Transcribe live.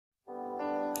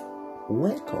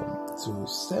Welcome to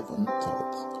 7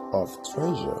 Thoughts of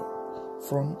Treasure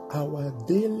from our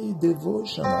daily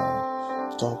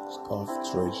devotional Thoughts of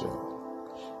Treasure.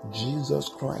 Jesus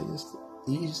Christ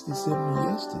is the same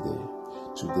yesterday,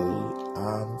 today,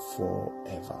 and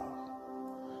forever.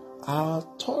 Our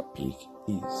topic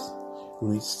is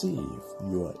Receive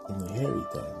Your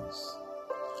Inheritance.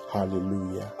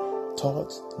 Hallelujah.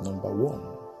 Thought number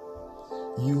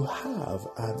 1. You have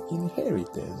an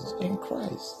inheritance in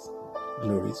Christ.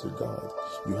 Glory to God.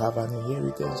 You have an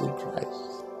inheritance in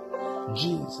Christ.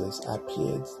 Jesus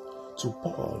appeared to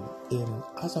Paul in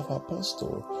Acts of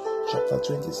Apostles, chapter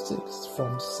 26,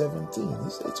 from 17. He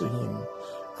said to him,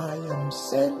 I am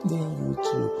sending you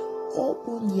to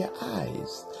open their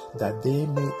eyes that they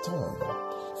may turn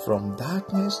from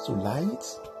darkness to light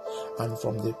and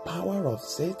from the power of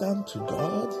Satan to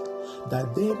God,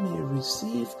 that they may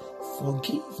receive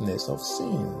forgiveness of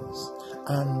sins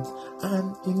and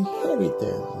an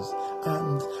inheritance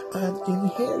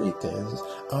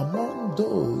among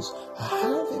those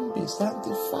having been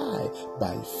sanctified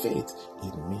by faith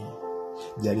in me.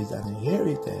 There is an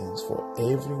inheritance for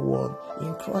everyone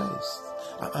in Christ.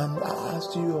 And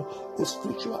as your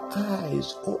spiritual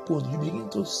eyes open, you begin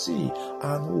to see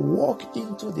and walk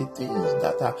into the things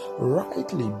that are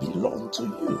rightly belong to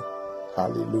you.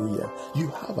 Hallelujah. You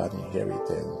have an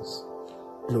inheritance.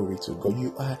 Glory to God.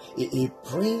 You are a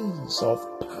prince of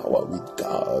power with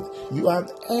God. You are an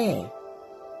heir.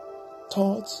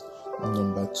 Thought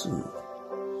number 2.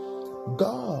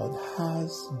 God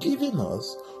has given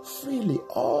us freely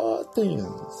all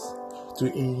things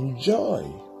to enjoy,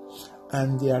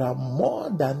 and there are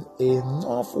more than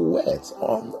enough wealth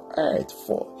on earth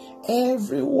for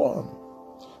everyone.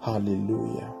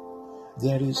 Hallelujah.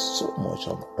 There is so much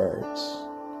on earth.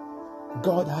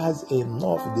 God has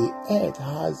enough. The earth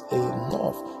has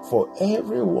enough for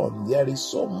everyone. There is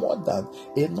so more than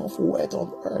enough wealth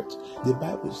on earth. The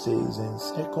Bible says in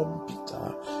 2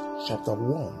 Peter chapter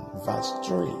 1 verse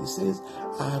 3, it says,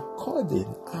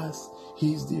 according as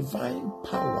his divine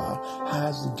power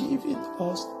has given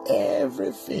us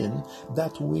everything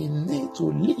that we need to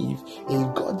live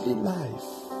a godly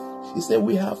life. He said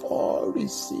we have all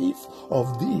received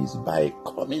of this by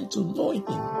coming to know him,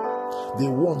 the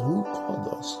one who called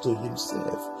us to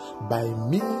himself by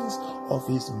means of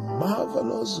his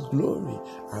marvelous glory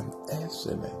and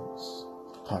excellence.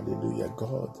 Hallelujah.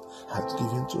 God has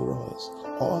given to us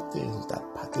all things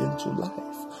that pertain to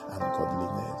life and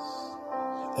godliness.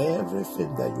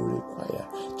 Everything that you require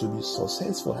to be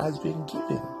successful has been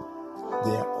given.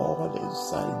 They are all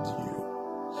inside you.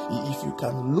 If you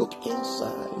can look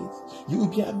inside, you will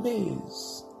be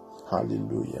amazed.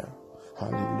 Hallelujah.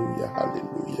 Hallelujah.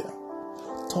 Hallelujah.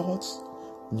 Thought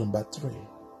number 3.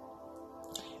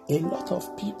 A lot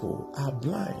of people are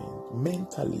blind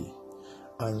mentally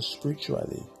and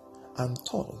spiritually, and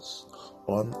thus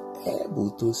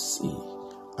unable to see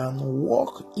and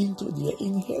walk into their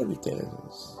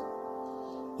inheritance.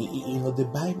 You know, the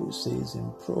Bible says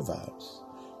in Proverbs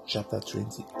chapter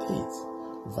 28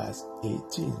 verse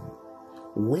 18,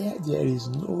 where there is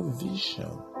no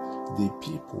vision, the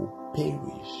people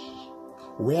perish.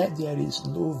 Where there is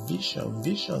no vision,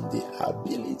 the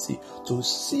ability to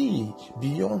see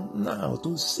beyond now,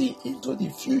 to see into the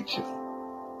future.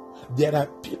 There are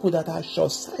people that are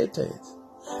short-sighted.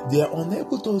 They are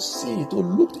unable to see, to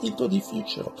look into the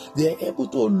future. They are able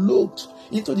to look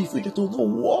into the future to know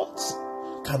what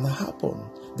can happen.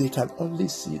 They can only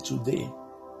see today.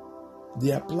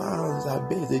 Their plans are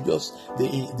based. They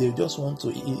just want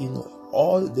to,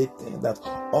 all they think that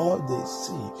all they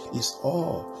see is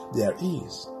all there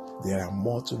is. There are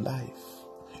more to life.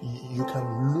 You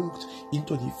can look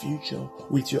into the future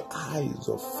with your eyes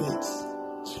of faith.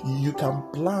 You can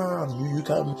plan, you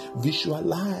can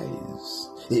visualize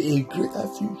a greater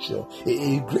future,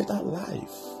 a greater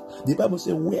life. The Bible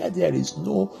says where there is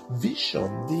no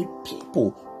vision, the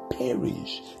people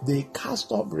perish. They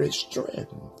cast off restraint.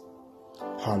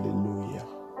 Hallelujah.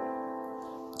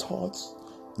 Thought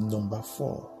number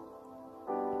 4.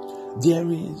 There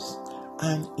is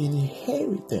an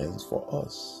inheritance for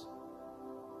us.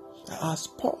 As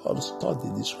Paul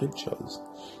studied the scriptures,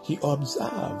 he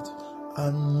observed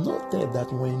and noted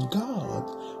that when God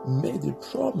made a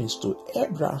promise to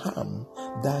Abraham,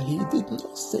 that he did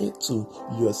not say to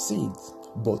your seed,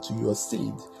 but to your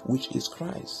seed, which is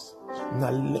Christ.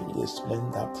 Now let me explain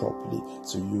that properly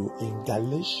to you in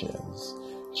Galatians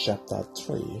chapter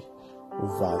 3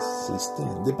 verse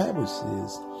 16. The Bible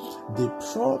says the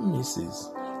promises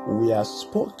were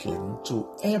spoken to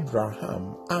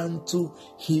Abraham and to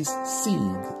his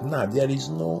seed. Now there is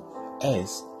no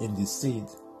S in the seed.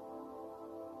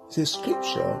 See,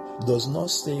 scripture does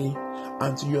not say,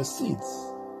 and to your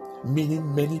seeds,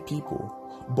 meaning many people,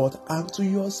 but unto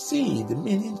your seed,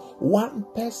 meaning one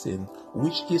person,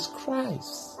 which is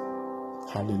Christ.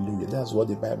 Hallelujah. That's what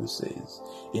the Bible says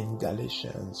in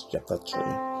Galatians chapter 3,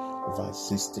 verse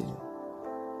 16.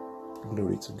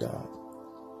 Glory to God.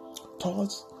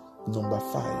 Thought number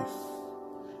 5.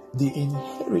 The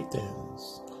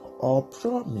inheritance or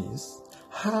promise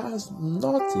has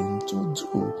nothing to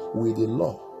do with the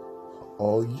law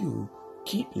or you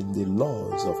keeping the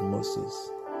laws of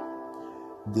Moses.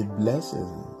 The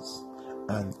blessings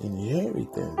and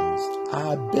inheritance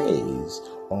are based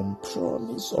on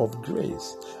promise of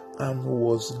grace and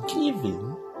was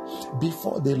given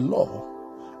before the law,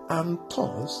 and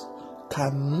thus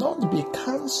cannot be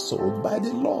cancelled by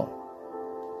the law.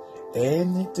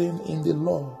 Anything in the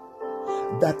law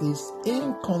that is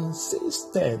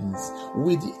inconsistent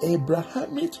with the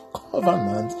Abrahamic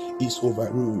covenant is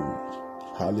overruled.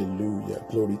 Hallelujah.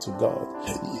 Glory to God.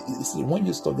 You see, when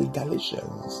you study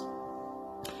Galatians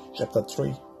chapter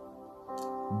 3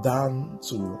 down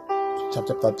to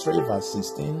chapter 3 verse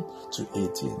 16 to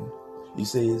 18, it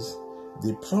says,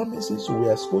 the promises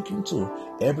were spoken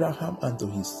to Abraham and to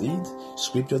his seed.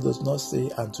 Scripture does not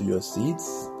say unto your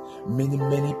seeds, meaning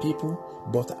many people,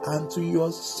 but unto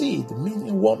your seed,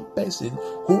 meaning one person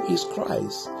who is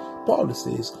Christ. Paul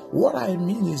says, what I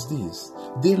mean is this: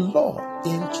 the law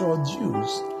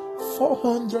introduced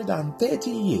 430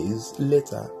 years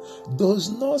later does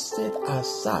not set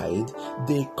aside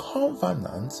the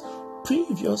covenant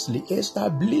previously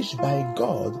established by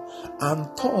God and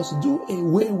thus do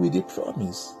away with the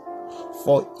promise.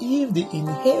 For if the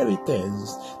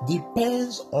inheritance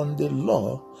depends on the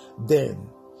law, then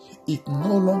it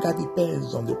no longer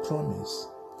depends on the promise.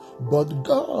 But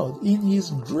God, in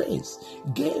His grace,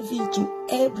 gave it to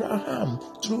Abraham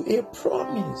through a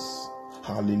promise.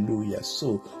 Hallelujah.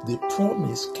 So the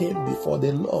promise came before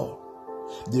the law.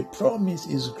 The promise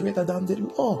is greater than the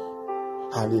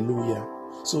law. Hallelujah.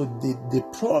 So the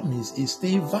promise is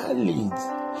still valid.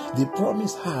 The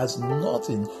promise has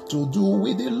nothing to do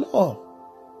with the law.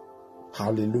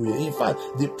 Hallelujah. In fact,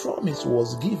 the promise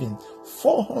was given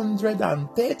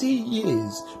 430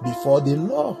 years before the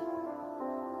law.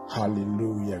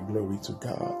 Hallelujah. Glory to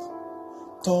God.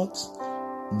 Thought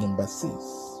number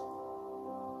 6.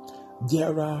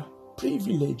 There are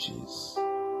privileges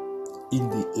in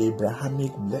the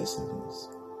Abrahamic blessings.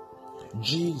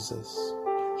 Jesus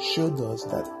showed us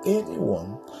that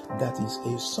anyone that is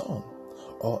a son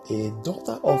or a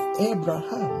daughter of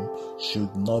Abraham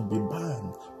should not be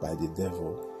banned by the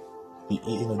devil.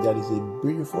 There is a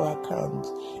beautiful account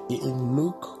in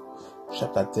Luke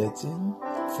chapter 13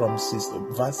 from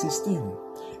verse 16,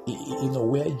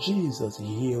 where Jesus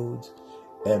healed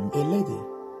a lady.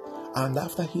 And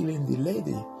after healing the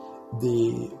lady,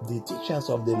 the teachers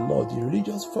of the law, the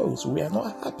religious folks, were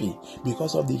not happy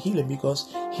because of the healing,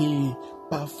 because he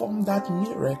performed that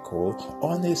miracle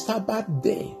on a Sabbath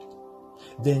day.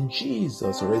 Then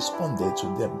Jesus responded to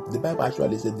them. The Bible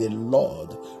actually said the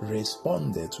Lord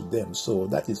responded to them. So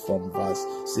that is from verse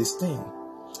 16.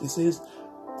 It says,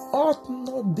 ought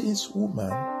not this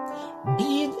woman,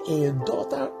 being a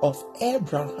daughter of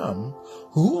Abraham,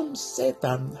 whom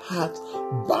Satan hath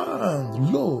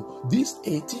bound, lo, these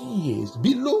 18 years,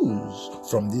 be loosed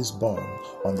from this bond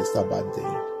on the Sabbath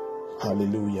day?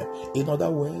 Hallelujah. In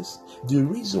other words, the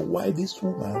reason why this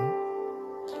woman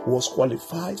was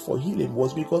qualified for healing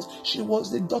was because she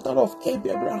was the daughter of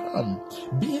Abraham.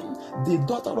 Being the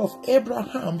daughter of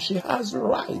Abraham, she has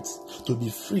rights to be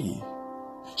free.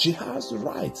 She has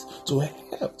right to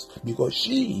health because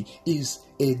she is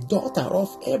a daughter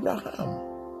of Abraham.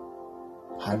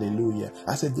 Hallelujah.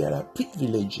 I said there are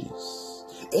privileges.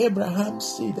 Abraham's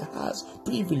seed has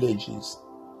privileges.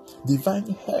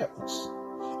 Divine health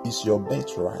is your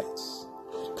birthright.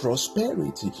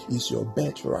 Prosperity is your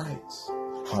birthright.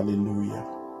 Hallelujah.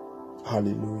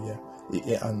 Hallelujah.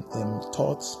 And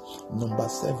thought number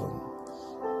 7.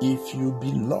 If you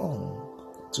belong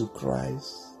to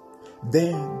Christ,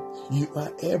 then you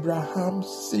are Abraham's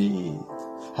seed.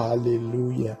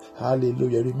 Hallelujah.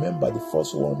 Hallelujah. Remember the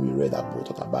first one we read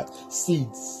about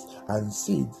seeds and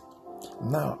seed.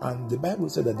 Now, and the Bible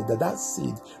said that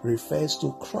seed refers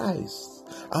to Christ.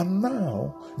 And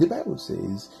now the Bible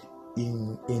says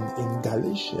in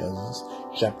Galatians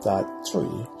chapter 3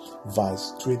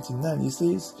 verse 29, it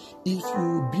says, if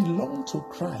you belong to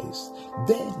Christ,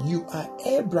 then you are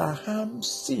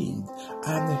Abraham's seed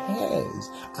and heirs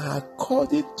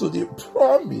according to the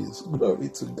promise. Glory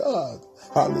to God.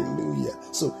 Hallelujah.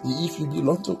 So if you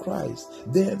belong to Christ,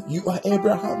 then you are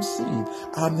Abraham's seed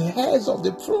and heirs of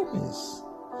the promise.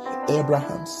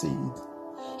 Abraham's seed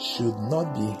should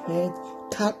not be held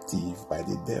captive by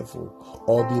the devil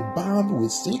or be bound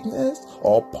with sickness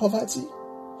or poverty.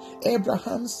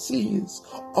 Abraham's seeds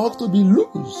ought to be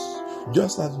loose,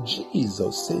 just as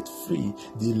Jesus set free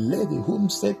the lady whom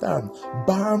Satan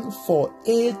bound for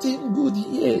 18 good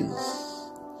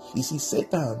years. You see,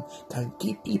 Satan can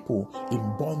keep people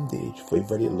in bondage for a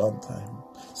very long time.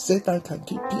 Satan can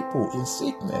keep people in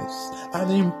sickness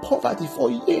and in poverty for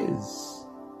years.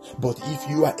 But if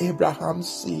you are Abraham's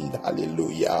seed,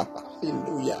 hallelujah,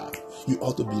 hallelujah, you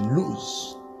ought to be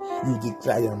loose. You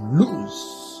declare, I am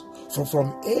loose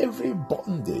from every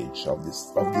bondage of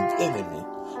the enemy.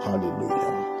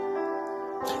 Hallelujah.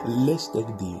 Let's take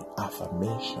the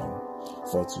affirmation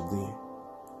for today.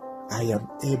 I am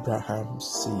Abraham's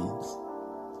seed,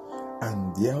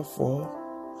 and therefore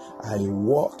I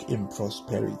walk in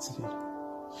prosperity.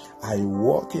 I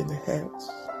walk in health,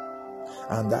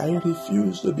 and I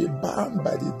refuse to be bound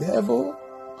by the devil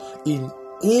in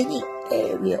any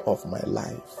area of my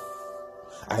life.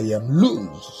 I am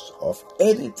loose of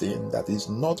anything that is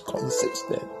not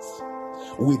consistent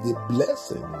with the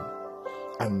blessing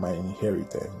and my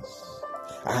inheritance.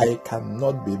 I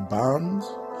cannot be bound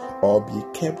or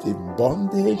be kept in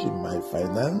bondage in my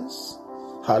finance,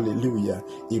 hallelujah,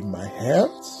 in my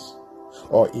health,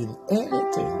 or in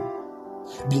anything,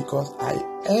 because I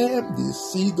am the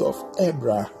seed of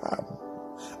Abraham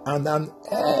and an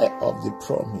heir of the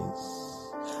promise.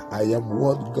 I am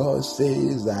what God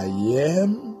says I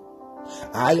am.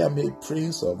 I am a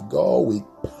prince of God with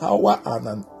power and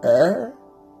an heir.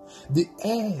 The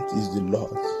earth is the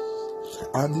Lord's,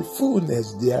 and the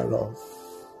fullness thereof,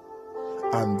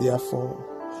 and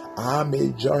therefore I am a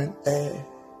joint heir.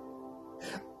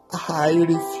 I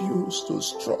refuse to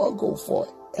struggle for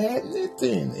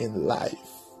anything in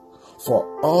life,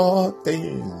 for all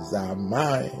things are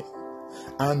mine,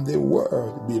 and the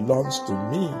world belongs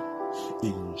to me.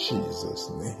 In Jesus'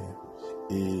 name,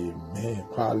 amen.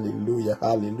 Hallelujah,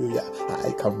 hallelujah.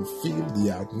 I can feel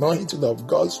the anointing of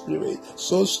God's Spirit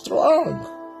so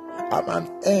strong. I'm an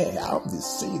heir. I'm the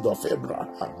seed of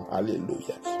Abraham.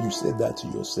 Hallelujah. You say that to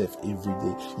yourself every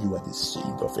day. You are the seed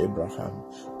of Abraham.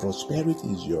 Prosperity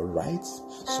is your right.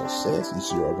 Success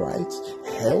is your right.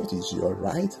 Health is your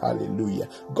right. Hallelujah.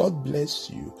 God bless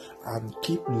you, and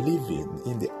keep living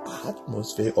in the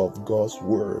atmosphere of God's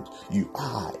word. You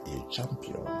are a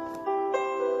champion.